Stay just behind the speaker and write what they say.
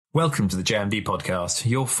Welcome to the JMD podcast,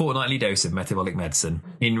 your fortnightly dose of metabolic medicine.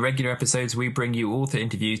 In regular episodes, we bring you author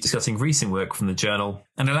interviews discussing recent work from the journal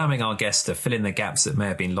and allowing our guests to fill in the gaps that may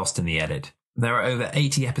have been lost in the edit. There are over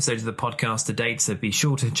 80 episodes of the podcast to date, so be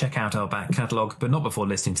sure to check out our back catalogue, but not before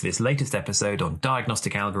listening to this latest episode on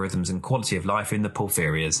diagnostic algorithms and quality of life in the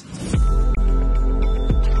Porphyrias.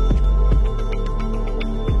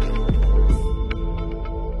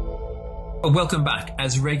 Welcome back.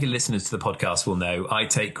 As regular listeners to the podcast will know, I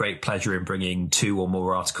take great pleasure in bringing two or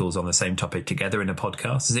more articles on the same topic together in a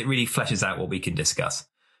podcast, as it really fleshes out what we can discuss.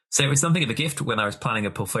 So it was something of a gift when I was planning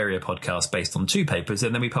a Porphyria podcast based on two papers,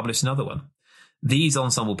 and then we published another one. These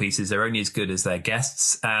ensemble pieces are only as good as their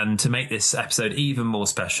guests, and to make this episode even more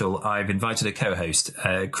special, I've invited a co-host.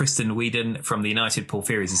 Kristen Whedon from the United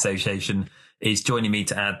Porphyrias Association is joining me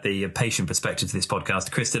to add the patient perspective to this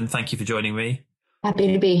podcast. Kristen, thank you for joining me.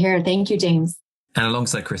 Happy to be here. Thank you, James. And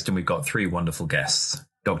alongside Kristen, we've got three wonderful guests.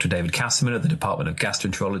 Dr. David Kasserman of the Department of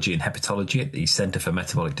Gastroenterology and Hepatology at the Centre for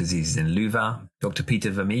Metabolic Diseases in Louvain, Dr.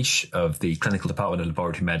 Peter Vermeesch of the Clinical Department of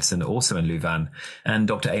Laboratory Medicine, also in Louvain, and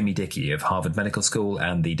Dr. Amy Dickey of Harvard Medical School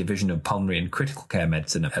and the Division of Pulmonary and Critical Care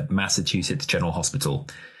Medicine at Massachusetts General Hospital.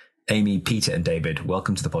 Amy, Peter, and David,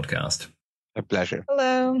 welcome to the podcast. A pleasure.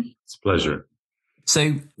 Hello. It's a pleasure.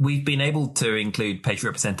 So we've been able to include patient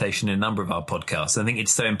representation in a number of our podcasts. I think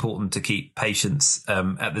it's so important to keep patients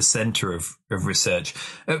at the centre of research.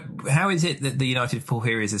 How is it that the United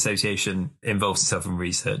Porphyrias Association involves itself in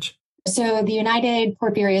research? So the United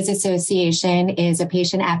Porphyrias Association is a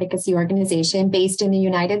patient advocacy organization based in the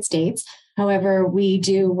United States. However, we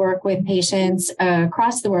do work with patients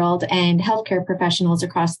across the world and healthcare professionals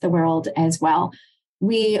across the world as well.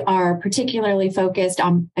 We are particularly focused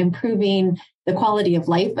on improving the quality of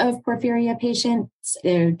life of porphyria patients,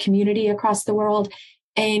 the community across the world.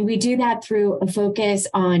 And we do that through a focus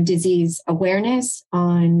on disease awareness,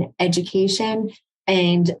 on education,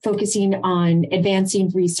 and focusing on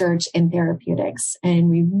advancing research and therapeutics.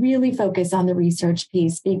 And we really focus on the research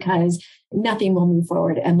piece because nothing will move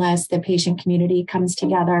forward unless the patient community comes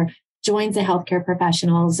together, joins the healthcare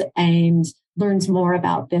professionals, and learns more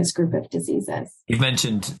about this group of diseases. You've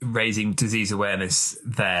mentioned raising disease awareness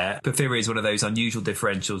there. Porphyria is one of those unusual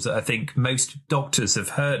differentials that I think most doctors have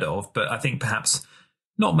heard of, but I think perhaps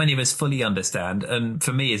not many of us fully understand. And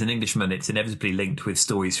for me as an Englishman, it's inevitably linked with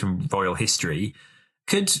stories from royal history.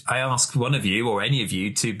 Could I ask one of you or any of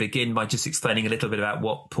you to begin by just explaining a little bit about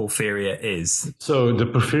what porphyria is? So the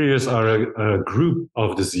porphyrias are a group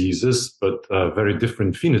of diseases, but very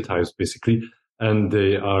different phenotypes, basically. And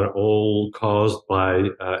they are all caused by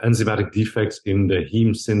enzymatic defects in the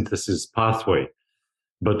heme synthesis pathway.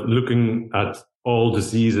 But looking at all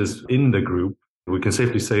diseases in the group, we can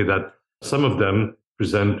safely say that some of them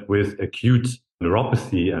present with acute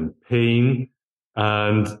neuropathy and pain,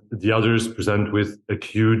 and the others present with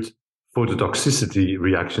acute phototoxicity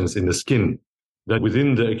reactions in the skin. That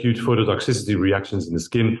within the acute phototoxicity reactions in the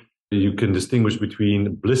skin, you can distinguish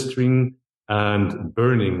between blistering and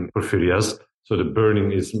burning porphyrias. So the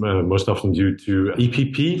burning is most often due to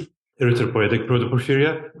EPP, erythropoietic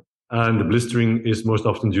protoporphyria, and the blistering is most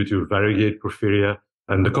often due to variegate porphyria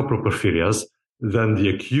and the coproporphyrias. Then the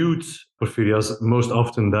acute porphyrias, most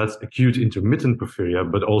often that's acute intermittent porphyria,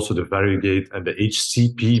 but also the variegate and the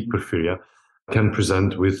HCP porphyria can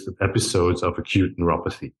present with episodes of acute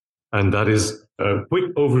neuropathy. And that is a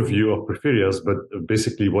quick overview of porphyrias, but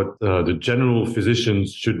basically what the general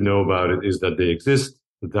physicians should know about it is that they exist,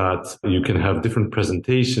 that you can have different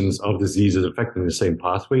presentations of diseases affecting the same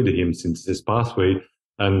pathway, the heme synthesis pathway,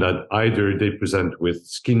 and that either they present with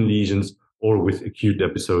skin lesions or with acute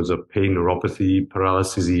episodes of pain, neuropathy,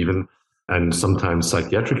 paralysis even, and sometimes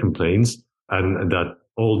psychiatric complaints, and that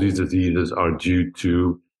all these diseases are due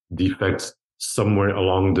to defects somewhere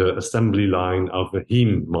along the assembly line of the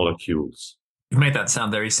heme molecules. You've made that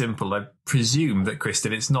sound very simple. I presume that,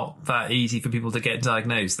 Kristen, it's not that easy for people to get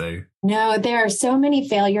diagnosed, though. No, there are so many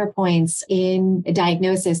failure points in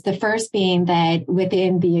diagnosis. The first being that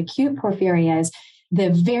within the acute porphyrias,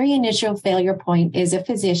 the very initial failure point is a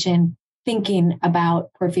physician thinking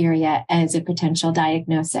about porphyria as a potential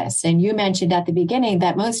diagnosis. And you mentioned at the beginning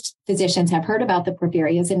that most physicians have heard about the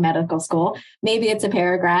porphyrias in medical school. Maybe it's a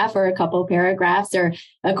paragraph or a couple paragraphs or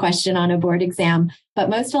a question on a board exam,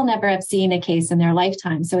 but most will never have seen a case in their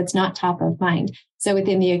lifetime. So it's not top of mind. So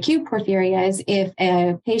within the acute porphyrias, if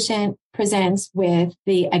a patient presents with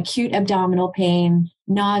the acute abdominal pain,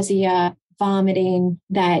 nausea, vomiting,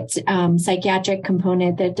 that psychiatric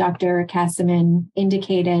component that Dr. Kasserman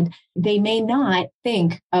indicated, they may not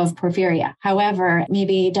think of porphyria. However,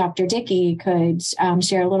 maybe Dr. Dickey could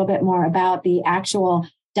share a little bit more about the actual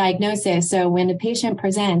diagnosis. So when a patient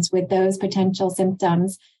presents with those potential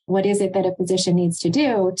symptoms, what is it that a physician needs to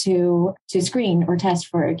do to screen or test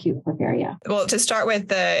for acute porphyria? Well, to start with,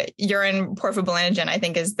 the urine porphobilinogen, I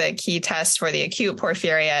think, is the key test for the acute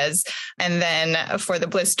porphyrias. And then for the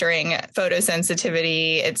blistering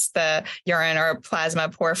photosensitivity, it's the urine or plasma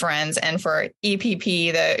porphyrins. And for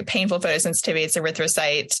EPP, the painful photosensitivity, it's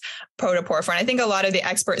erythrocyte protoporphyrin. I think a lot of the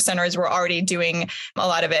expert centers were already doing a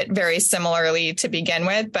lot of it very similarly to begin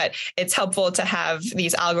with, but it's helpful to have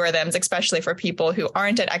these algorithms, especially for people who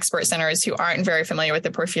aren't at expert centers, who aren't very familiar with the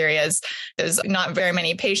porphyrias. There's not very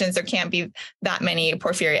many patients. There can't be that many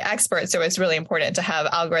porphyria experts. So it's really important to have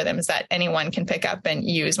algorithms that anyone can pick up and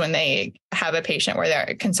use when they have a patient where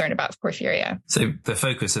they're concerned about porphyria. So the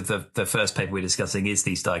focus of the first paper we're discussing is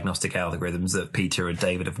these diagnostic algorithms that Peter and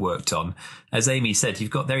David have worked on. As Amy said, you've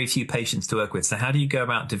got very few patients to work with. So how do you go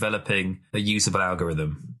about developing a usable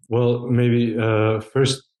algorithm? Well, maybe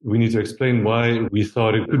first we need to explain why we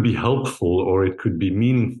thought it could be helpful or it could be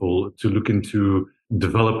meaningful to look into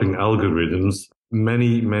developing algorithms.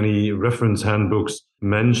 Many reference handbooks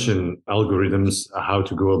mention algorithms, how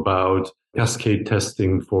to go about cascade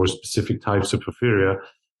testing for specific types of porphyria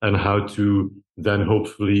and how to then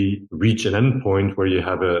hopefully reach an endpoint where you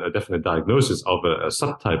have a definite diagnosis of a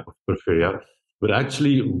subtype of porphyria. But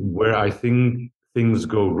actually, where I think things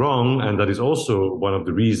go wrong, and that is also one of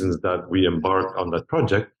the reasons that we embarked on that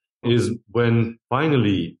project, is when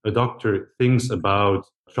finally a doctor thinks about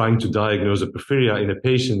trying to diagnose a porphyria in a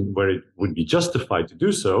patient where it would be justified to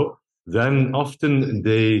do so, then often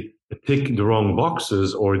they tick the wrong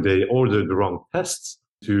boxes or they order the wrong tests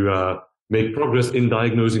to make progress in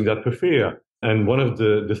diagnosing that porphyria. And one of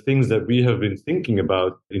the things that we have been thinking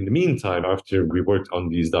about in the meantime, after we worked on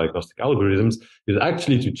these diagnostic algorithms, is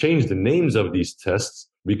actually to change the names of these tests,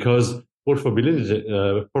 because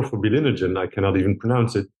porphobilinogen, I cannot even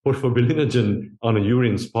pronounce it, porphobilinogen on a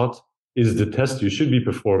urine spot is the test you should be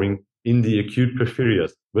performing in the acute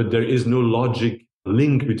porphyrias. But there is no logic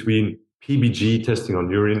link between PBG testing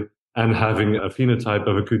on urine and having a phenotype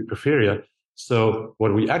of acute porphyria. So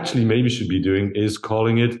what we actually maybe should be doing is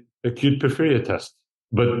calling it acute porphyria test.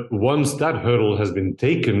 But once that hurdle has been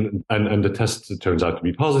taken and the test turns out to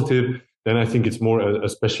be positive, then I think it's more a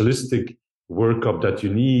specialistic workup that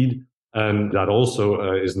you need. And that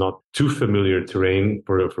also is not too familiar terrain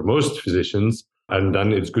for most physicians. And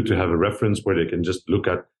then it's good to have a reference where they can just look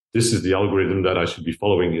at, this is the algorithm that I should be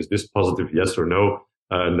following. Is this positive, yes or no?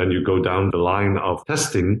 And then you go down the line of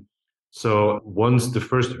testing. So once the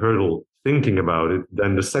first hurdle, thinking about it,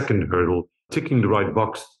 then the second hurdle, ticking the right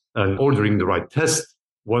box and ordering the right test.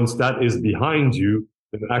 Once that is behind you,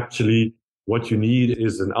 then actually what you need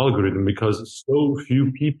is an algorithm, because so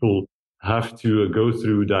few people have to go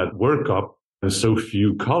through that workup and so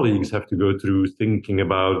few colleagues have to go through thinking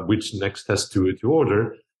about which next test to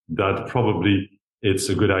order, that probably it's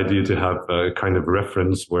a good idea to have a kind of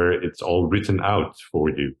reference where it's all written out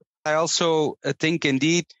for you. I also think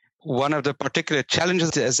indeed one of the particular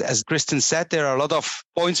challenges, as Kristen said, there are a lot of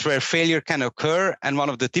points where failure can occur. And one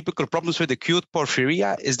of the typical problems with acute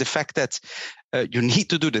porphyria is the fact that you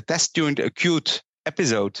need to do the test during the acute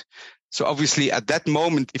episode. So obviously at that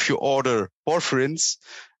moment, if you order porphyrins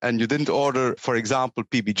and you didn't order, for example,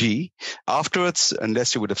 PBG afterwards,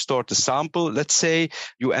 unless you would have stored the sample, let's say,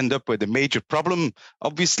 you end up with a major problem.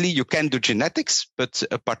 Obviously, you can do genetics, but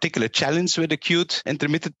a particular challenge with acute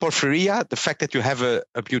intermittent porphyria, the fact that you have a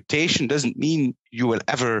mutation doesn't mean you will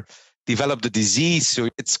ever develop the disease. So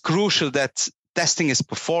it's crucial that testing is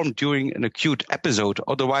performed during an acute episode.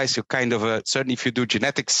 Otherwise, you're kind of certainly if you do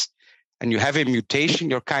genetics, and you have a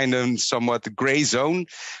mutation, you're kind of in somewhat gray zone.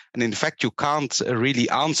 And in fact, you can't really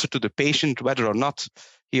answer to the patient whether or not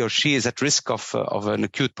he or she is at risk of an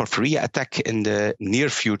acute porphyria attack in the near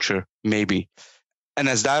future, maybe. And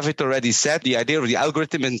as David already said, the idea of the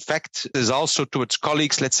algorithm, in fact, is also towards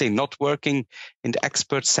colleagues, let's say, not working in the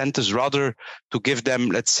expert centers, rather to give them,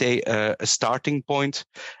 let's say, a starting point.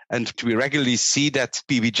 And we regularly see that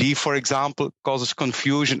PBG, for example, causes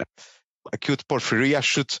confusion. Acute porphyria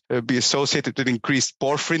should be associated with increased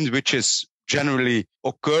porphyrin, which is generally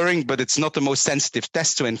occurring, but it's not the most sensitive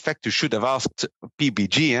test. So in fact, you should have asked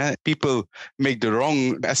PBG. People make the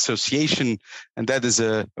wrong association, and that is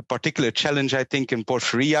a particular challenge, I think, in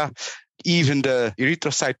porphyria. Even the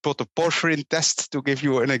erythrocyte protoporphyrin test, to give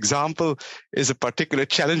you an example, is a particular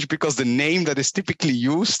challenge because the name that is typically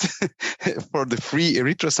used for the free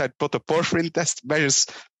erythrocyte protoporphyrin test measures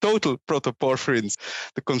total protoporphyrins.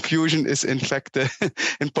 The confusion is, in fact,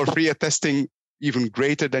 in porphyria testing, even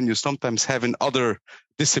greater than you sometimes have in other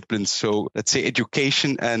disciplines. So let's say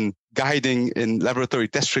education and guiding in laboratory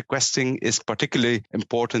test requesting is particularly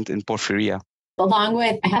important in porphyria. Along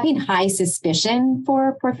with having high suspicion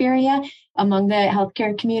for porphyria among the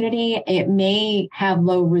healthcare community, it may have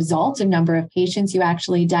low results, a number of patients you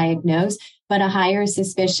actually diagnose, but a higher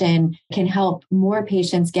suspicion can help more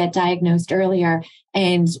patients get diagnosed earlier.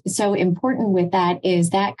 And so important with that is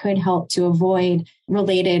that could help to avoid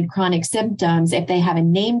related chronic symptoms if they have a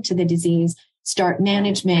name to the disease, start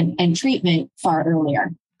management and treatment far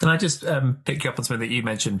earlier. Can I just pick you up on something that you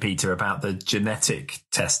mentioned, Peter, about the genetic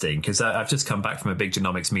testing? Because I've just come back from a big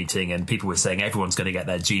genomics meeting and people were saying everyone's going to get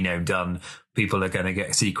their genome done. People are going to get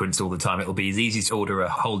sequenced all the time. It'll be as easy to order a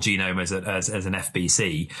whole genome as an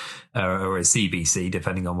FBC or a CBC,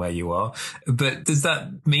 depending on where you are. But does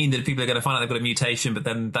that mean that people are going to find out they've got a mutation, but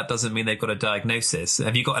then that doesn't mean they've got a diagnosis?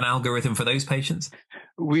 Have you got an algorithm for those patients?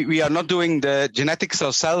 We are not doing the genetics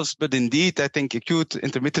ourselves, but indeed, I think acute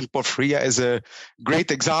intermittent porphyria is a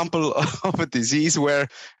great example of a disease where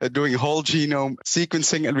doing whole genome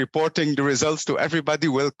sequencing and reporting the results to everybody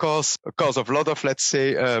will cause a lot of, let's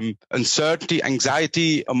say, uncertainty,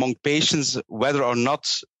 anxiety among patients, whether or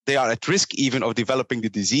not they are at risk even of developing the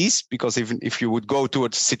disease. Because even if you would go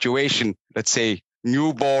towards a situation, let's say,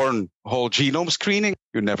 newborn whole genome screening,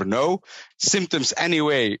 you never know. Symptoms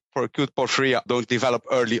anyway for acute porphyria don't develop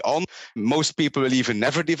early on. Most people will even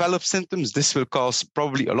never develop symptoms. This will cause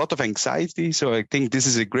probably a lot of anxiety. So I think this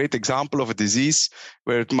is a great example of a disease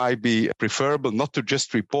where it might be preferable not to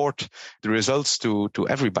just report the results to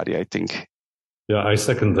everybody, I think. Yeah, I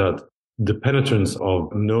second that. The penetrance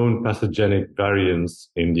of known pathogenic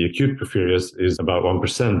variants in the acute porphyrias is about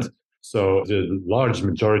 1%. So the large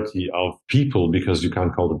majority of people, because you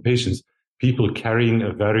can't call them patients, people carrying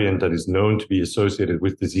a variant that is known to be associated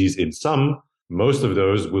with disease in some, most of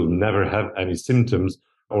those will never have any symptoms,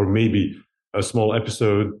 or maybe a small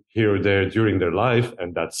episode here or there during their life,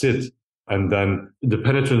 and that's it. And then the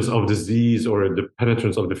penetrance of disease or the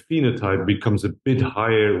penetrance of the phenotype becomes a bit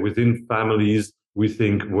higher within families, we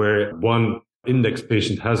think, where one index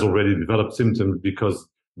patient has already developed symptoms, because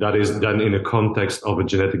that is then in a context of a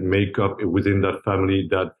genetic makeup within that family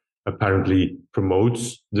that apparently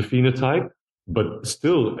promotes the phenotype. But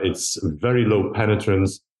still, it's very low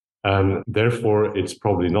penetrance, and therefore it's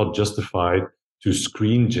probably not justified to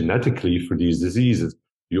screen genetically for these diseases.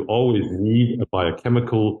 You always need a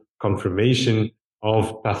biochemical confirmation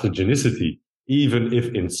of pathogenicity. Even if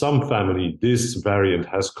in some family this variant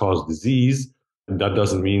has caused disease, that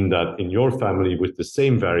doesn't mean that in your family with the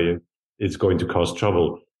same variant, it's going to cause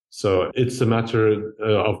trouble. So it's a matter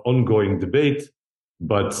of ongoing debate.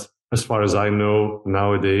 But as far as I know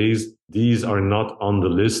nowadays, these are not on the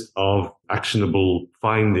list of actionable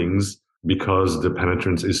findings because the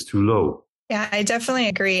penetrance is too low. Yeah, I definitely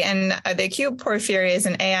agree. And the acute porphyrias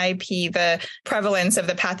and AIP, the prevalence of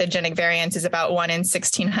the pathogenic variants is about 1 in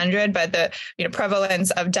 1,600, but the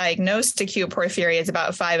prevalence of diagnosed acute porphyria is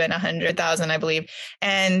about 5 in 100,000, I believe.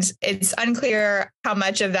 And it's unclear how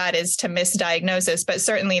much of that is to misdiagnosis, but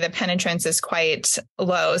certainly the penetrance is quite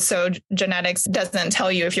low. So genetics doesn't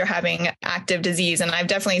tell you if you're having active disease. And I've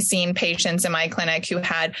definitely seen patients in my clinic who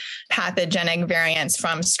had pathogenic variants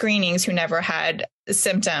from screenings who never had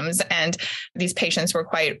symptoms. And these patients were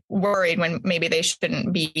quite worried when maybe they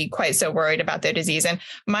shouldn't be quite so worried about their disease. And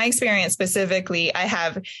my experience specifically, I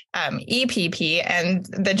have EPP, and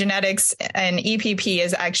the genetics and EPP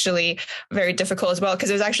is actually very difficult as well, because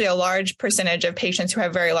there's actually a large percentage of patients who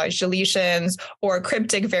have very large deletions or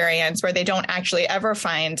cryptic variants where they don't actually ever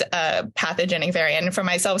find a pathogenic variant. And for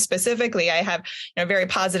myself specifically, I have very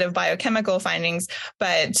positive biochemical findings,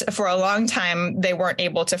 but for a long time, they weren't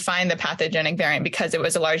able to find the pathogenic variant because it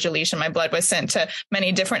was a large deletion. My blood was sent to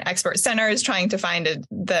many different expert centers trying to find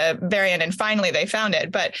the variant, and finally they found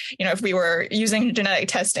it. But, if we were using genetic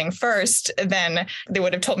testing first, then they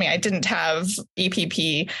would have told me I didn't have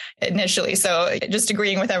EPP initially. So just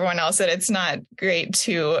agreeing with everyone else that it's not great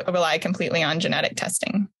to rely completely on genetic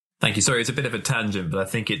testing. Thank you. Sorry, it's a bit of a tangent, but I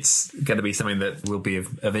think it's going to be something that will be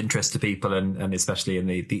of interest to people, and especially in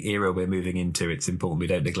the era we're moving into, it's important we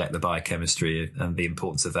don't neglect the biochemistry and the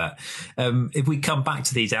importance of that. If we come back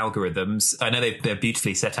to these algorithms, I know they're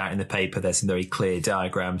beautifully set out in the paper. There's some very clear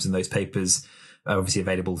diagrams, and those papers are obviously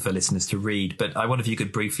available for listeners to read. But I wonder if you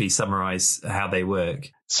could briefly summarize how they work.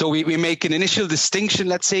 So we make an initial distinction,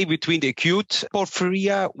 let's say, between the acute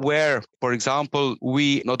porphyria, where, for example,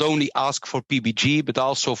 we not only ask for PBG, but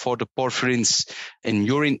also for the porphyrins in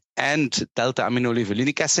urine and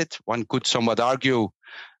delta-aminolevulinic acid. One could somewhat argue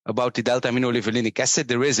about the delta-aminolevulinic acid.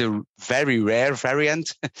 There is a very rare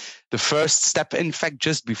variant. The first step, in fact,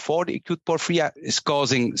 just before the acute porphyria is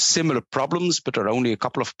causing similar problems, but there are only a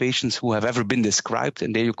couple of patients who have ever been described,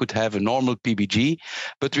 and there you could have a normal PBG.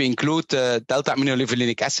 But we include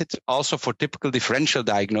delta-aminolevulinic acid also for typical differential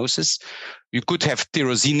diagnosis. You could have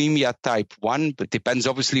tyrosinemia type 1, but depends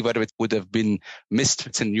obviously whether it would have been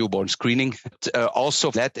missed in newborn screening.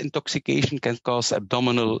 Also, lead intoxication can cause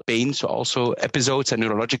abdominal pain, so also episodes and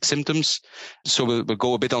neurologic symptoms. So we'll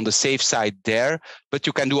go a bit on the safe side there. But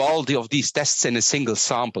you can do all of these tests in a single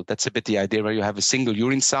sample. That's a bit the idea where you have a single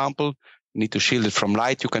urine sample. You need to shield it from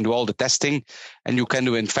light. You can do all the testing, and you can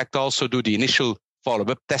in fact also do the initial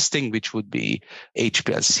follow-up testing, which would be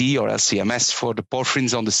HPLC or LCMS for the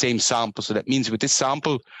porphyrins on the same sample. So that means with this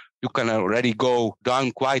sample, you can already go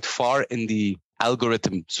down quite far in the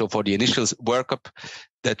algorithm. So for the initial workup,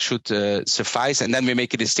 that should suffice. And then we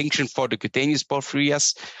make a distinction for the cutaneous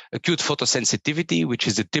porphyrias, acute photosensitivity, which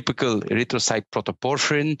is the typical erythrocyte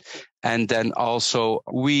protoporphyrin. And then also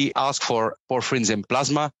we ask for porphyrins in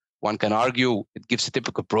plasma. One can argue it gives a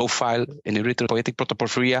typical profile in erythropoietic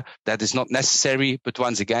protoporphyria. That is not necessary, but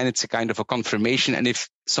once again, it's a kind of a confirmation. And if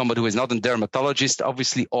somebody who is not a dermatologist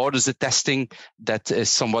obviously orders the testing, that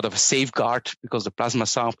is somewhat of a safeguard, because the plasma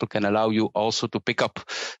sample can allow you also to pick up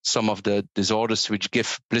some of the disorders which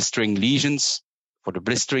give blistering lesions. For the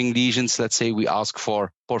blistering lesions, let's say we ask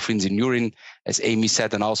for porphyrins in urine, as Amy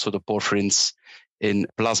said, and also the porphyrins in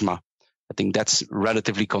plasma. I think that's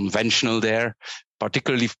relatively conventional there,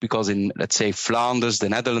 particularly because in, let's say, Flanders, the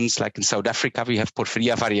Netherlands, like in South Africa, we have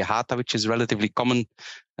Porphyria variegata, which is relatively common.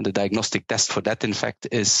 And the diagnostic test for that, in fact,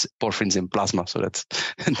 is porphyrins in plasma. So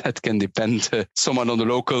that can depend somewhat on the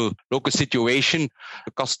local situation.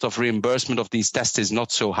 The cost of reimbursement of these tests is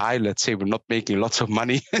not so high. Let's say we're not making lots of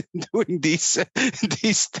money doing these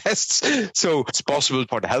tests. So it's possible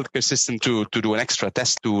for the healthcare system to do an extra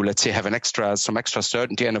test to, let's say, have some extra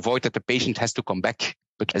certainty and avoid that the patient has to come back.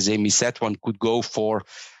 But as Amy said, one could go for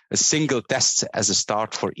a single test as a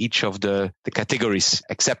start for each of the categories,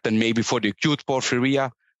 except then maybe for the acute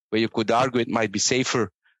porphyria, where you could argue it might be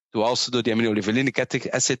safer to also do the aminolevulinic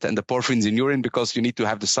acid and the porphyrins in urine, because you need to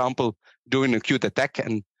have the sample during an acute attack.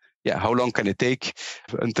 And how long can it take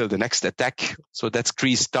until the next attack? So that's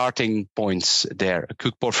 3 starting points there.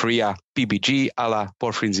 Acute porphyria, PBG, a la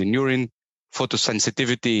porphyrins in urine,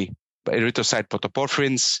 photosensitivity, erythrocyte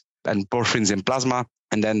protoporphyrins, and porphyrins in plasma.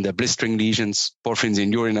 And then the blistering lesions, porphyrins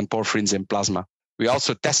in urine and porphyrins in plasma. We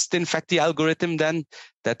also test, in fact, the algorithm then.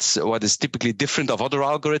 That's what is typically different of other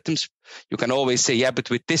algorithms. You can always say, but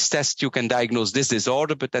with this test, you can diagnose this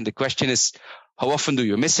disorder. But then the question is, how often do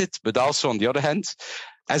you miss it? But also, on the other hand,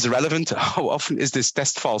 as relevant, how often is this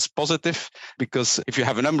test false positive? Because if you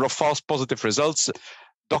have a number of false positive results,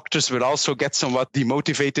 doctors will also get somewhat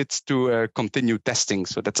demotivated to continue testing.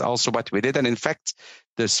 So that's also what we did. And in fact,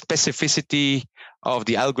 the specificity of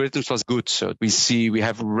the algorithms was good. So we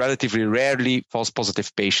have relatively rarely false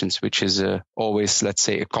positive patients, which is always, let's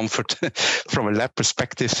say, a comfort from a lab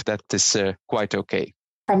perspective. That is quite okay.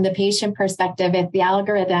 From the patient perspective, if the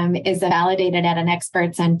algorithm is validated at an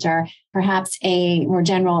expert center, perhaps a more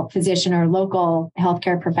general physician or local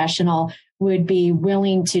healthcare professional would be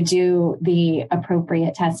willing to do the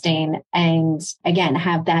appropriate testing and, again,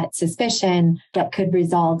 have that suspicion that could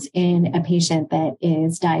result in a patient that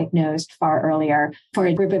is diagnosed far earlier for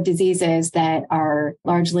a group of diseases that are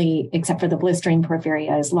largely, except for the blistering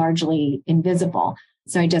porphyria, is largely invisible.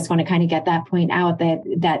 So I just want to kind of get that point out,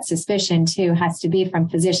 that suspicion too has to be from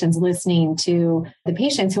physicians listening to the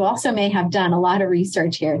patients, who also may have done a lot of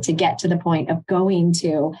research here to get to the point of going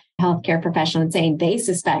to a healthcare professional and saying they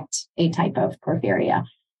suspect a type of porphyria.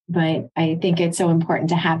 But I think it's so important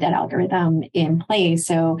to have that algorithm in place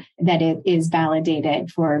so that it is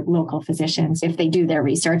validated for local physicians if they do their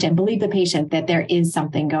research and believe the patient that there is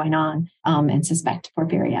something going on and suspect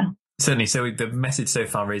porphyria. Certainly. So the message so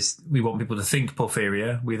far is we want people to think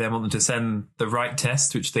porphyria. We then want them to send the right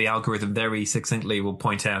test, which the algorithm very succinctly will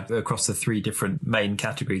point out across the 3 different main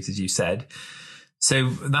categories, as you said. So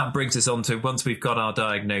that brings us on to, once we've got our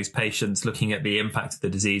diagnosed patients, looking at the impact of the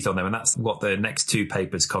disease on them. And that's what the next 2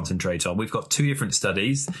 papers concentrate on. We've got 2 different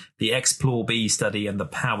studies, the Explore-B study and the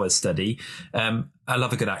POWER study. I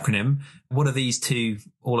love a good acronym. What are these 2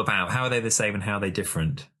 all about? How are they the same and how are they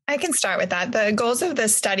different? I can start with that. The goals of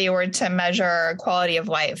this study were to measure quality of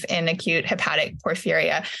life in acute hepatic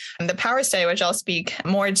porphyria. And the POWER study, which I'll speak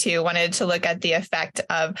more to, wanted to look at the effect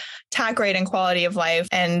of attack rate and quality of life,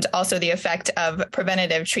 and also the effect of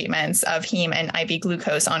preventative treatments of heme and IV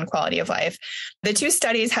glucose on quality of life. The two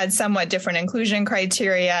studies had somewhat different inclusion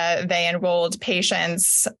criteria. They enrolled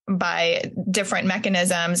patients by different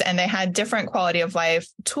mechanisms, and they had different quality of life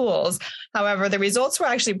tools. However, the results were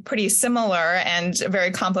actually pretty similar and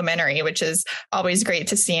very complementary, which is always great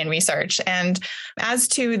to see in research. And as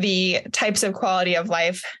to the types of quality of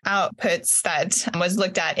life outputs that was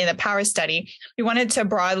looked at in the POWER study, we wanted to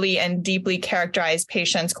broadly and deeply characterize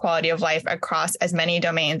patients' quality of life across as many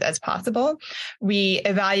domains as possible. We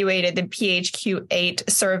evaluated the PHQ-8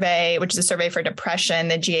 survey, which is a survey for depression,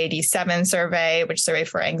 the GAD-7 survey, which is a survey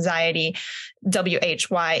for anxiety,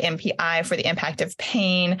 WHY-MPI for the impact of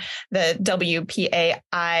pain, the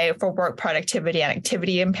WPAI for work productivity and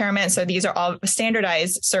activity impairment. So these are all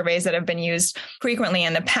standardized surveys that have been used frequently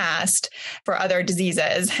in the past for other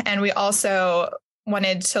diseases. And we also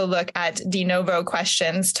wanted to look at de novo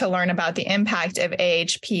questions to learn about the impact of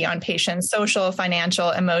AHP on patients' social,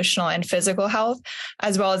 financial, emotional, and physical health,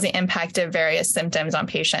 as well as the impact of various symptoms on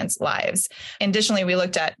patients' lives. Additionally, we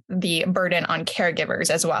looked at the burden on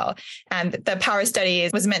caregivers as well. And the POWER study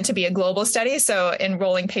was meant to be a global study, so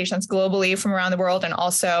enrolling patients globally from around the world and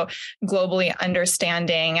also globally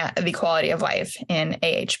understanding the quality of life in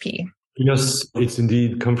AHP. Yes, it's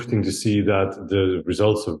indeed comforting to see that the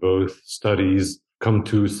results of both studies come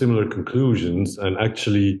to similar conclusions. And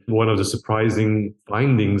actually, one of the surprising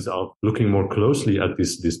findings of looking more closely at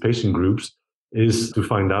these patient groups is to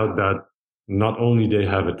find out that not only they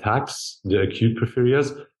have attacks, the acute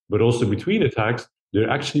porphyrias, but also between attacks, they're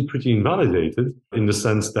actually pretty invalidated in the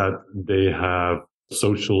sense that they have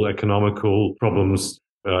social, economical problems,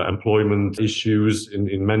 employment issues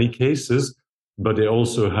in many cases, but they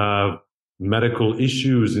also have medical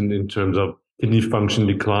issues in terms of kidney function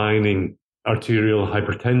declining, arterial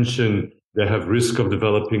hypertension. They have risk of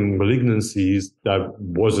developing malignancies that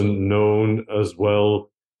wasn't known as well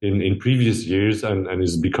in previous years and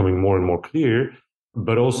is becoming more and more clear.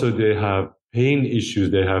 But also they have pain issues,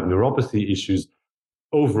 they have neuropathy issues.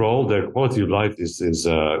 Overall, their quality of life is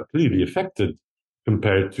clearly affected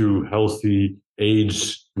compared to healthy,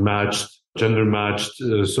 age-matched, gender-matched,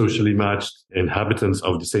 socially matched inhabitants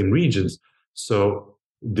of the same regions. So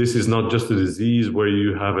this is not just a disease where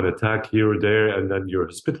you have an attack here or there and then you're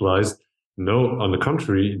hospitalized. No, on the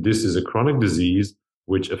contrary, this is a chronic disease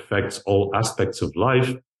which affects all aspects of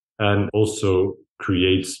life and also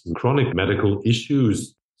creates chronic medical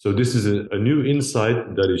issues. So this is a new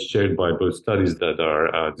insight that is shared by both studies that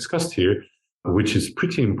are discussed here, which is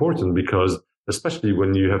pretty important because especially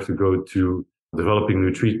when you have to go to developing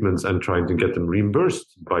new treatments and trying to get them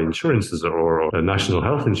reimbursed by insurances or national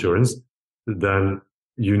health insurance, then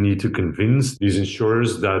you need to convince these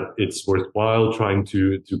insurers that it's worthwhile trying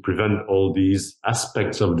to prevent all these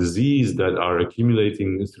aspects of disease that are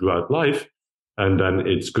accumulating throughout life. And then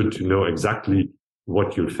it's good to know exactly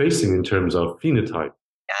what you're facing in terms of phenotype.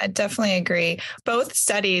 Yeah, I definitely agree. Both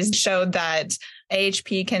studies showed that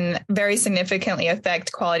AHP can very significantly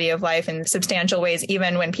affect quality of life in substantial ways,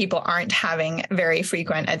 even when people aren't having very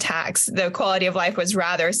frequent attacks. The quality of life was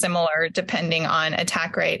rather similar depending on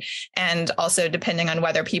attack rate and also depending on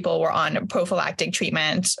whether people were on prophylactic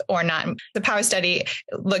treatment or not. The POWER study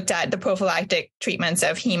looked at the prophylactic treatments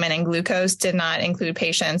of hemoglobin and glucose, did not include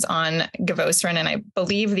patients on gavocerin. And I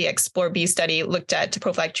believe the EXPLORE-B study looked at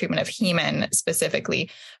prophylactic treatment of hemoglobin specifically,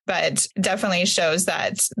 but definitely shows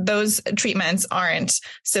that those treatments aren't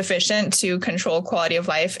sufficient to control quality of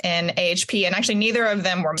life in AHP. And actually, neither of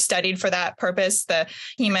them were studied for that purpose. The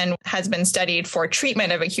hemoglobin has been studied for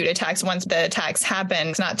treatment of acute attacks once the attacks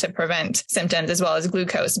happen, not to prevent symptoms, as well as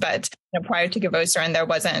glucose. But prior to gavocerin, there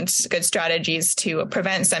wasn't good strategies to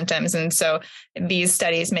prevent symptoms. And so these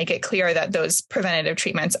studies make it clear that those preventative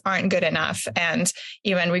treatments aren't good enough. And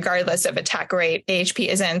even regardless of attack rate, AHP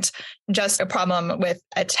isn't just a problem with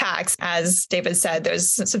attacks. As David said,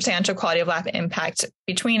 there's substantial quality of life impact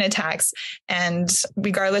between attacks. And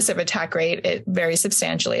regardless of attack rate, it very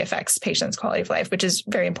substantially affects patients' quality of life, which is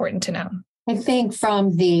very important to know. I think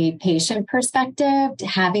from the patient perspective,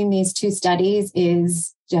 having these two studies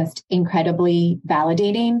is just incredibly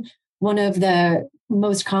validating. One of the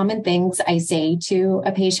most common things I say to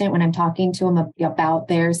a patient when I'm talking to them about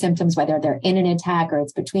their symptoms, whether they're in an attack or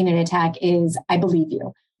it's between an attack, is I believe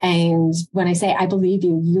you. And when I say, I believe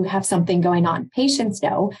you, you have something going on. Patients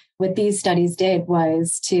know what these studies did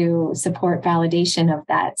was to support validation of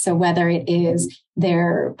that. So whether it is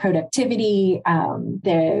their productivity,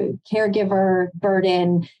 the caregiver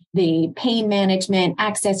burden, the pain management,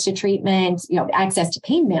 access to treatment, access to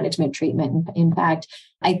pain management treatment. In fact,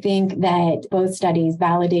 I think that both studies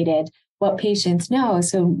validated what patients know.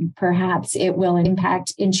 So perhaps it will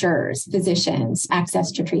impact insurers, physicians,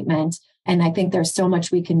 access to treatment. And I think there's so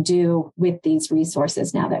much we can do with these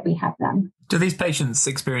resources now that we have them. Do these patients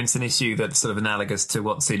experience an issue that's sort of analogous to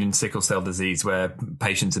what's seen in sickle cell disease, where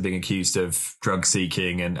patients are being accused of drug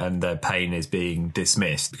seeking and their pain is being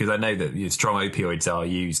dismissed? Because I know that strong opioids are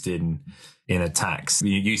used in attacks.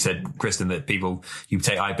 You said, Kristen, that people, you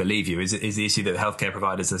take, I believe you. Is the issue that healthcare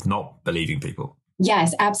providers are not believing people?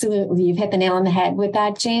 Yes, absolutely. You've hit the nail on the head with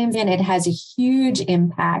that, James, and it has a huge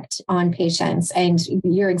impact on patients. And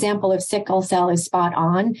your example of sickle cell is spot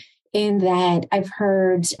on in that I've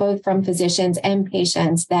heard both from physicians and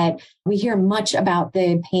patients that we hear much about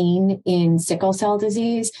the pain in sickle cell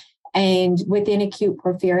disease. And within acute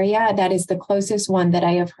porphyria, that is the closest one that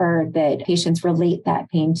I have heard that patients relate that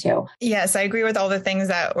pain to. Yes, I agree with all the things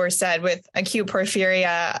that were said with acute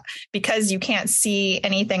porphyria. Because you can't see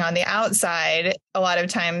anything on the outside, a lot of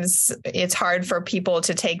times it's hard for people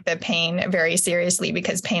to take the pain very seriously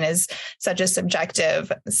because pain is such a subjective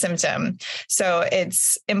symptom. So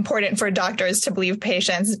it's important for doctors to believe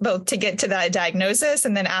patients both to get to that diagnosis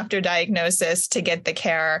and then after diagnosis to get the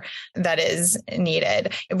care that is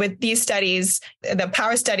needed. With these studies, the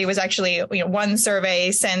POWER study was actually one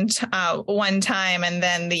survey sent one time, and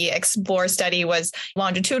then the EXPLORE study was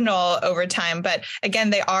longitudinal over time. But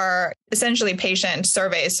again, they are essentially patient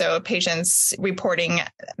surveys, so patients reporting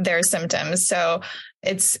their symptoms. So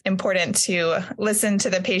it's important to listen to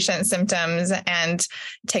the patient's symptoms and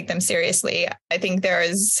take them seriously. I think there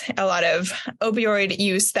is a lot of opioid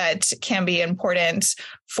use that can be important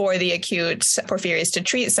for the acute porphyrias to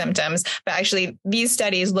treat symptoms. But actually, these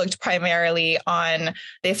studies looked primarily on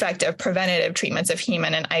the effect of preventative treatments of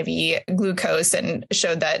hemoglobin and IV glucose and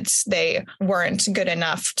showed that they weren't good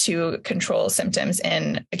enough to control symptoms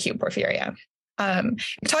in acute porphyria.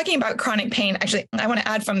 Talking about chronic pain, actually, I want to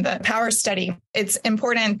add from the POWER study, it's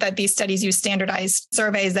important that these studies use standardized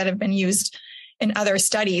surveys that have been used in other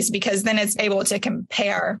studies, because then it's able to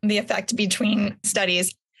compare the effect between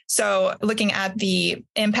studies. So looking at the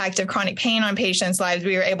impact of chronic pain on patients' lives,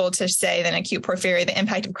 we were able to say that in acute porphyria, the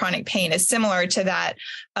impact of chronic pain is similar to that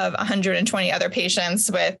of 120 other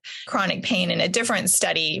patients with chronic pain in a different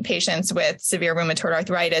study, patients with severe rheumatoid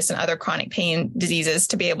arthritis and other chronic pain diseases,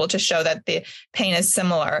 to be able to show that the pain is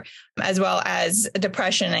similar, as well as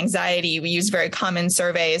depression and anxiety. We use very common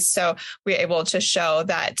surveys. So we're able to show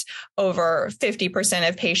that over 50%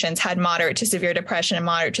 of patients had moderate to severe depression and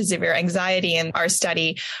moderate to severe anxiety in our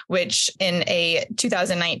study, which in a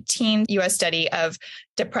 2019 US study of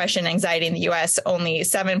depression, anxiety in the US, only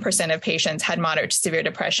 7% of patients had moderate to severe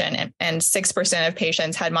depression and 6% of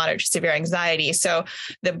patients had moderate to severe anxiety. So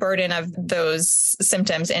the burden of those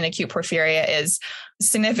symptoms in acute porphyria is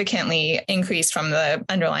significantly increased from the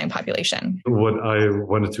underlying population. What I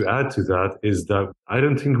wanted to add to that is that I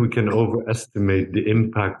don't think we can overestimate the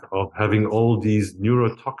impact of having all these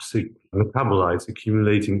neurotoxic metabolites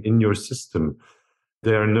accumulating in your system.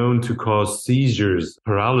 They are known to cause seizures,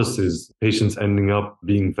 paralysis, patients ending up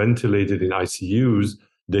being ventilated in ICUs.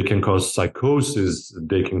 They can cause psychosis.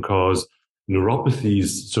 They can cause neuropathies,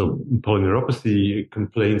 so polyneuropathy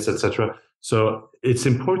complaints, etc. So it's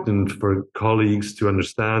important for colleagues to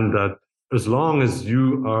understand that as long as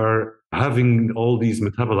you are having all these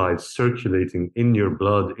metabolites circulating in your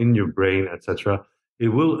blood, in your brain, etc., it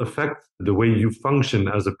will affect the way you function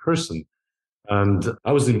as a person. And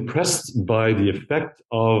I was impressed by the effect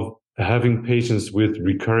of having patients with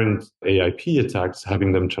recurrent AIP attacks,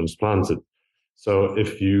 having them transplanted. So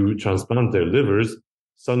if you transplant their livers,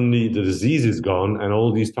 suddenly the disease is gone and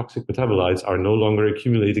all these toxic metabolites are no longer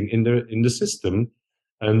accumulating in the system.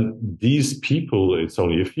 And these people, it's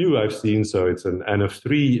only a few I've seen, so it's an N of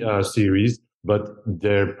 3 series, but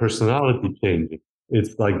their personality changing.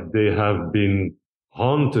 It's like they have been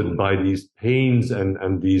haunted by these pains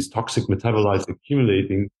and these toxic metabolites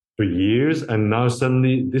accumulating for years. And now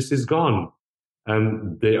suddenly this is gone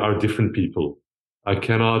and they are different people. I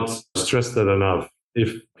cannot stress that enough.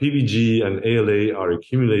 If PVG and ALA are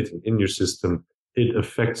accumulating in your system, it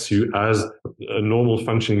affects you as a normal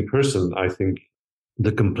functioning person. I think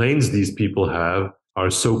the complaints these people have are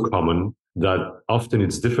so common that often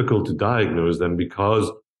it's difficult to diagnose them because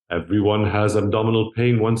everyone has abdominal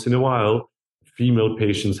pain once in a while. Female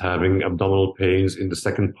patients having abdominal pains in the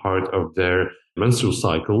second part of their menstrual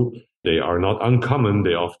cycle. They are not uncommon.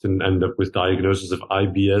 They often end up with diagnosis of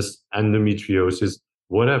IBS, endometriosis,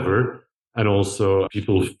 whatever. And also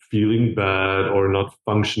people feeling bad or not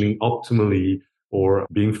functioning optimally or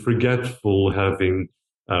being forgetful, having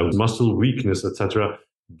muscle weakness, etc.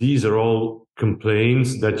 These are all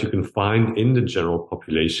complaints that you can find in the general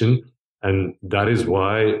population. And that is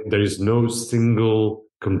why there is no single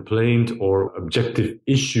complaint or objective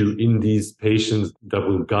issue in these patients that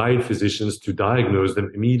will guide physicians to diagnose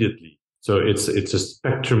them immediately. So it's a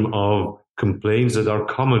spectrum of complaints that are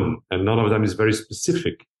common, and none of them is very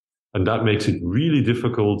specific. And that makes it really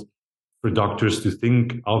difficult for doctors to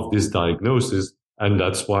think of this diagnosis. And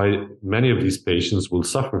that's why many of these patients will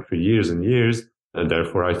suffer for years and years. And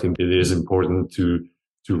therefore, I think it is important to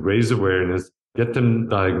raise awareness, get them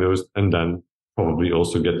diagnosed, and then probably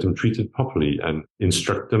also get them treated properly and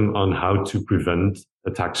instruct them on how to prevent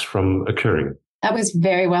attacks from occurring. That was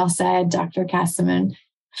very well said, Dr. Kassaman.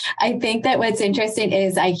 I think that what's interesting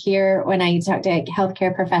is I hear when I talk to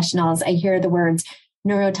healthcare professionals, I hear the words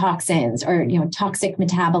neurotoxins or, toxic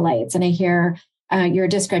metabolites, and I hear your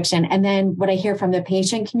description. And then what I hear from the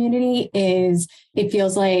patient community is it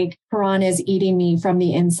feels like piranhas eating me from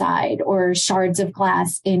the inside, or shards of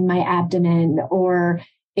glass in my abdomen, or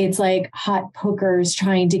it's like hot pokers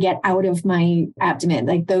trying to get out of my abdomen.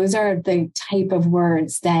 Like those are the type of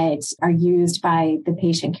words that are used by the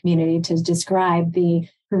patient community to describe the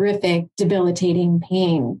horrific, debilitating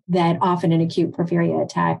pain that often an acute porphyria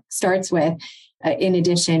attack starts with, in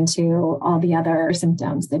addition to all the other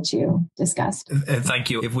symptoms that you discussed. Thank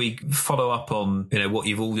you. If we follow up on, what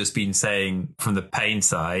you've all just been saying from the pain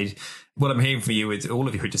side, what I'm hearing from you is all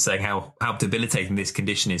of you are just saying how debilitating this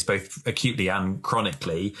condition is, both acutely and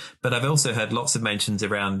chronically. But I've also heard lots of mentions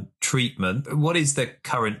around treatment. What is the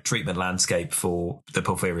current treatment landscape for the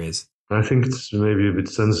porphyrias? I think it's maybe a bit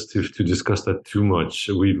sensitive to discuss that too much.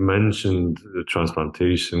 We've mentioned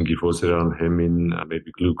transplantation, glyphosate, hemin,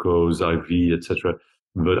 maybe glucose, IV, etc.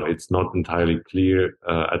 But it's not entirely clear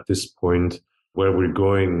at this point where we're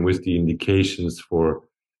going with the indications for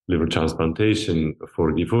liver transplantation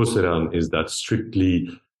for glyphosate. Is that strictly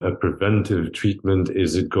a preventive treatment?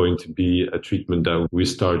 Is it going to be a treatment that we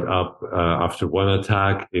start up after one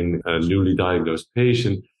attack in a newly diagnosed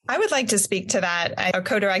patient? I would like to speak to that. I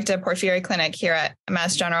co-direct a porphyria clinic here at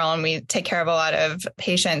Mass General, and we take care of a lot of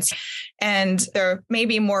patients. And there may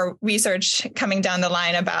be more research coming down the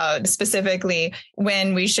line about specifically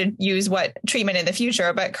when we should use what treatment in the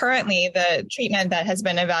future. But currently, the treatment that has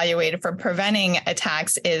been evaluated for preventing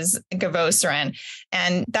attacks is gavocerin.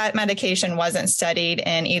 And that medication wasn't studied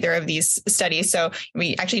in either of these studies. So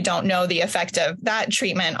we actually don't know the effect of that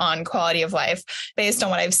treatment on quality of life. Based on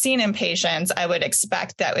what I've seen in patients, I would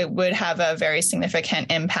expect that it would have a very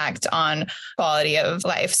significant impact on quality of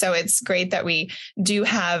life. So it's great that we do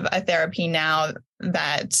have a therapy now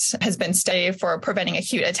that has been studied for preventing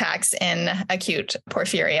acute attacks in acute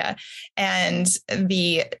porphyria. And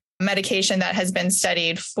the medication that has been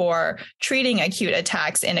studied for treating acute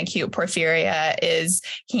attacks in acute porphyria is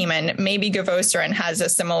hemin. Maybe gavocerin has a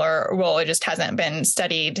similar role. It just hasn't been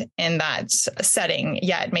studied in that setting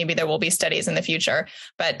yet. Maybe there will be studies in the future,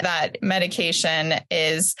 but that medication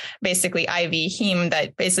is basically IV heme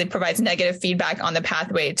that basically provides negative feedback on the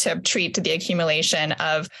pathway to treat the accumulation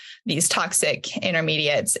of these toxic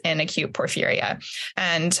intermediates in acute porphyria.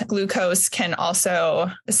 And glucose can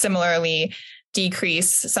also similarly decrease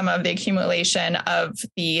some of the accumulation of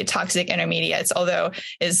the toxic intermediates, although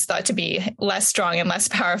is thought to be less strong and less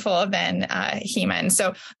powerful than hemin.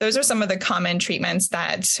 So those are some of the common treatments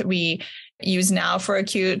that we use now for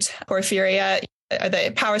acute porphyria.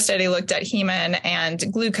 The power study looked at hemin and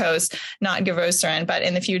glucose, not gavocerin, but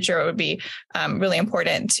in the future, it would be really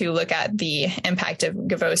important to look at the impact of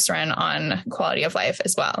gavocerin on quality of life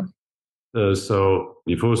as well. So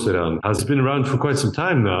glyphosate has been around for quite some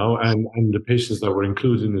time now, and the patients that were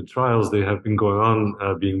included in the trials, they have been going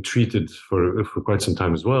on being treated for quite some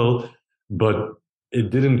time as well. But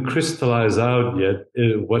it didn't crystallize out yet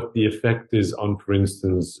what the effect is on, for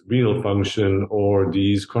instance, renal function or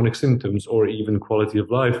these chronic symptoms or even quality of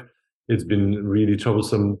life. It's been really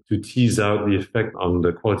troublesome to tease out the effect on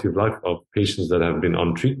the quality of life of patients that have been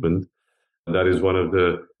on treatment. That is one of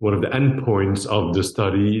the endpoints of the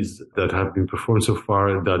studies that have been performed so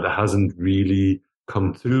far that hasn't really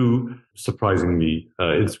come through. Surprisingly,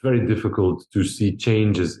 it's very difficult to see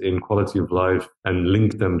changes in quality of life and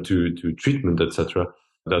link them to treatment, etc.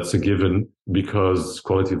 That's a given because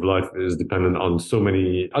quality of life is dependent on so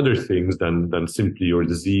many other things than simply your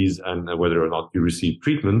disease and whether or not you receive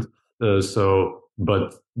treatment.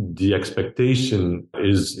 But the expectation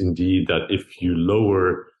is indeed that if you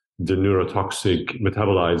lower the neurotoxic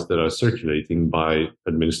metabolites that are circulating by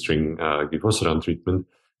administering glyphosate treatment,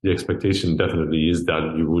 the expectation definitely is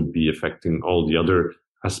that you would be affecting all the other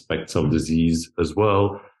aspects of disease as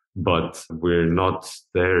well. But we're not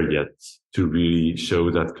there yet to really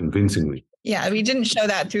show that convincingly. Yeah, we didn't show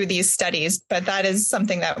that through these studies, but that is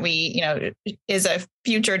something that we, is a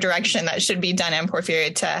future direction that should be done in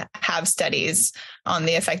porphyria, to have studies on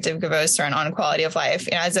the effect of glyphosate on quality of life.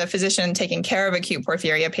 As a physician taking care of acute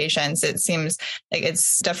porphyria patients, it seems like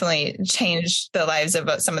it's definitely changed the lives of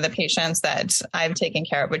some of the patients that I've taken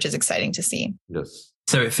care of, which is exciting to see. Yes.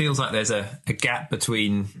 So it feels like there's a gap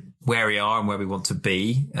between where we are and where we want to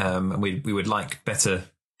be. And we would like better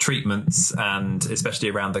treatments, and especially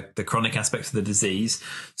around the chronic aspects of the disease.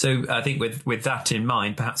 So I think with that in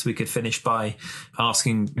mind, perhaps we could finish by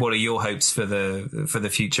asking, what are your hopes for the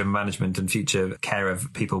future management and future care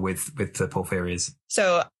of people with the porphyrias?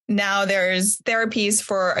 So now there's therapies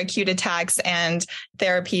for acute attacks and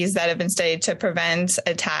therapies that have been studied to prevent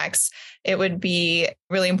attacks. It would be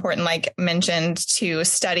really important, like mentioned, to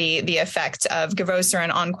study the effect of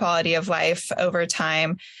glyphosate on quality of life over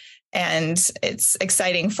time. And it's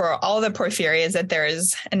exciting for all the porphyrias that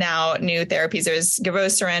there's now new therapies. There's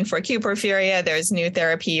glyphosate for acute porphyria. There's new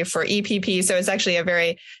therapy for EPP. So it's actually a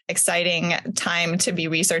very exciting time to be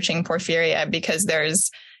researching porphyria, because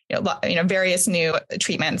there's various new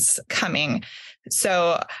treatments coming.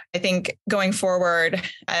 So I think going forward,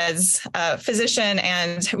 as a physician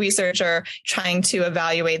and researcher trying to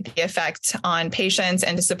evaluate the effect on patients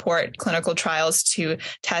and to support clinical trials to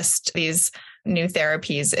test these new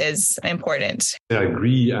therapies is important. I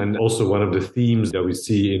agree. And also one of the themes that we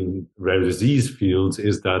see in rare disease fields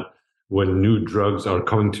is that when new drugs are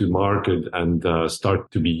coming to market and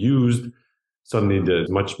start to be used, suddenly there's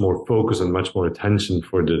much more focus and much more attention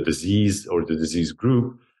for the disease or the disease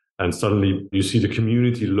group. And suddenly you see the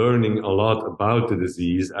community learning a lot about the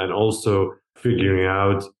disease and also figuring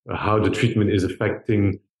out how the treatment is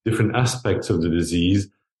affecting different aspects of the disease.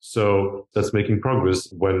 So that's making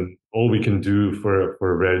progress when all we can do for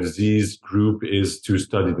a rare disease group is to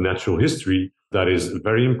study the natural history. That is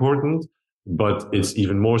very important, but it's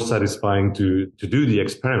even more satisfying to do the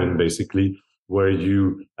experiment, basically, where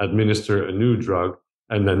you administer a new drug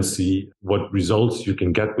and then see what results you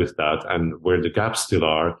can get with that and where the gaps still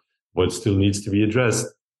are, what still needs to be addressed.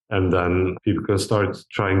 And then people can start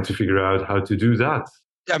trying to figure out how to do that.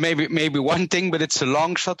 Yeah, maybe one thing, but it's a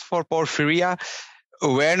long shot for porphyria.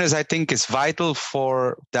 Awareness, I think, is vital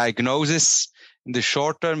for diagnosis in the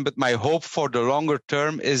short term, but my hope for the longer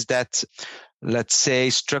term is that, let's say,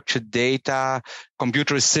 structured data,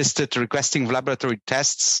 computer-assisted requesting of laboratory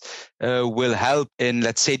tests will help in,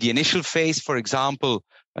 let's say, the initial phase. For example,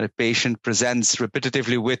 when a patient presents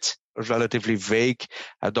repetitively with relatively vague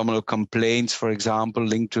abdominal complaints, for example,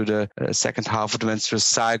 linked to the second half of the menstrual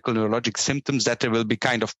cycle, neurologic symptoms, that there will be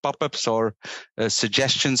kind of pop-ups or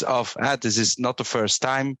suggestions of, this is not the first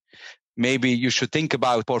time. Maybe you should think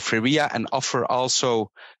about porphyria and offer also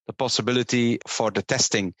the possibility for the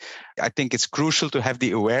testing. I think it's crucial to have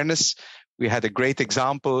the awareness. We had a great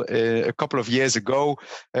example a couple of years ago.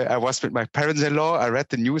 I was with my parents-in-law. I read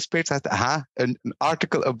the newspaper. I said, an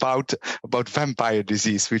article about vampire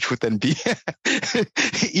disease, which would then be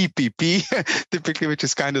EPP, typically, which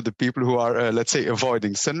is kind of the people who are, let's say,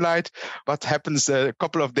 avoiding sunlight. What happens a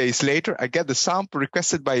couple of days later? I get a sample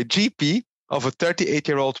requested by a GP of a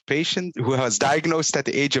 38-year-old patient who was diagnosed at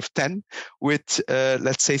the age of 10 with,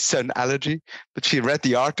 let's say, sun allergy. But she read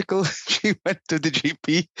the article. She went to the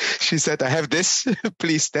GP. She said, I have this.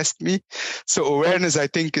 Please test me. So awareness, I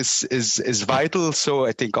think, is vital. So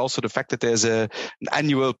I think also the fact that there's an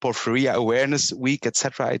annual porphyria awareness week,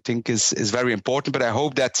 etc., I think is very important. But I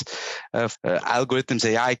hope that algorithms,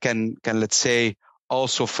 AI can, let's say,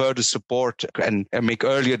 also further support and make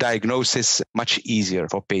earlier diagnosis much easier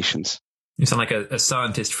for patients. You sound like a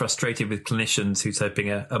scientist frustrated with clinicians who's hoping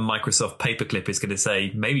a Microsoft paperclip is going to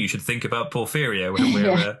say, maybe you should think about porphyria when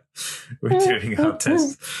we're doing our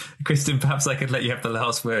tests. Kristen, perhaps I could let you have the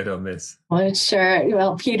last word on this. Well, sure.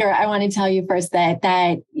 Well, Peter, I want to tell you first that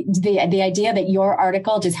the idea that your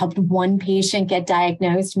article just helped one patient get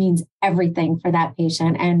diagnosed means everything for that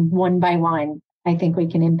patient. And one by one, I think we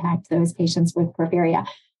can impact those patients with porphyria.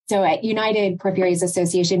 So at United Porphyrias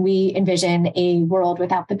Association, we envision a world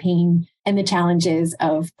without the pain and the challenges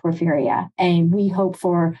of porphyria. And we hope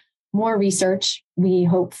for more research. We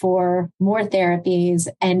hope for more therapies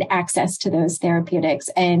and access to those therapeutics.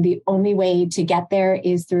 And the only way to get there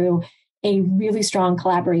is through a really strong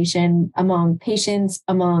collaboration among patients,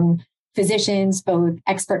 among physicians, both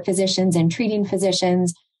expert physicians and treating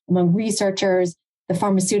physicians, among researchers, the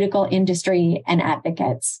pharmaceutical industry and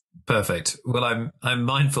advocates. Perfect. Well, I'm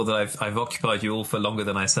mindful that I've occupied you all for longer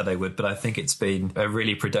than I said I would, but I think it's been a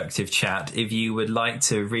really productive chat. If you would like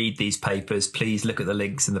to read these papers, please look at the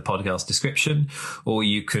links in the podcast description, or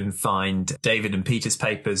you can find David and Peter's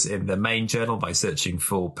papers in the main journal by searching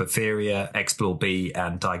for Porphyria, Explore B,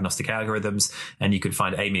 and Diagnostic Algorithms. And you can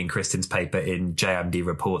find Amy and Kristen's paper in JMD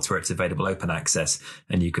Reports, where it's available open access.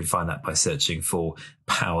 And you can find that by searching for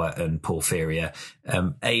Power and Porphyria.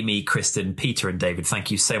 Amy, Kristen, Peter, and David,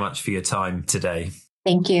 thank you so much for your time today.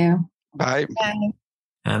 Thank you. Bye. Bye.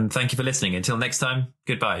 And thank you for listening. Until next time,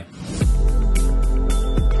 goodbye.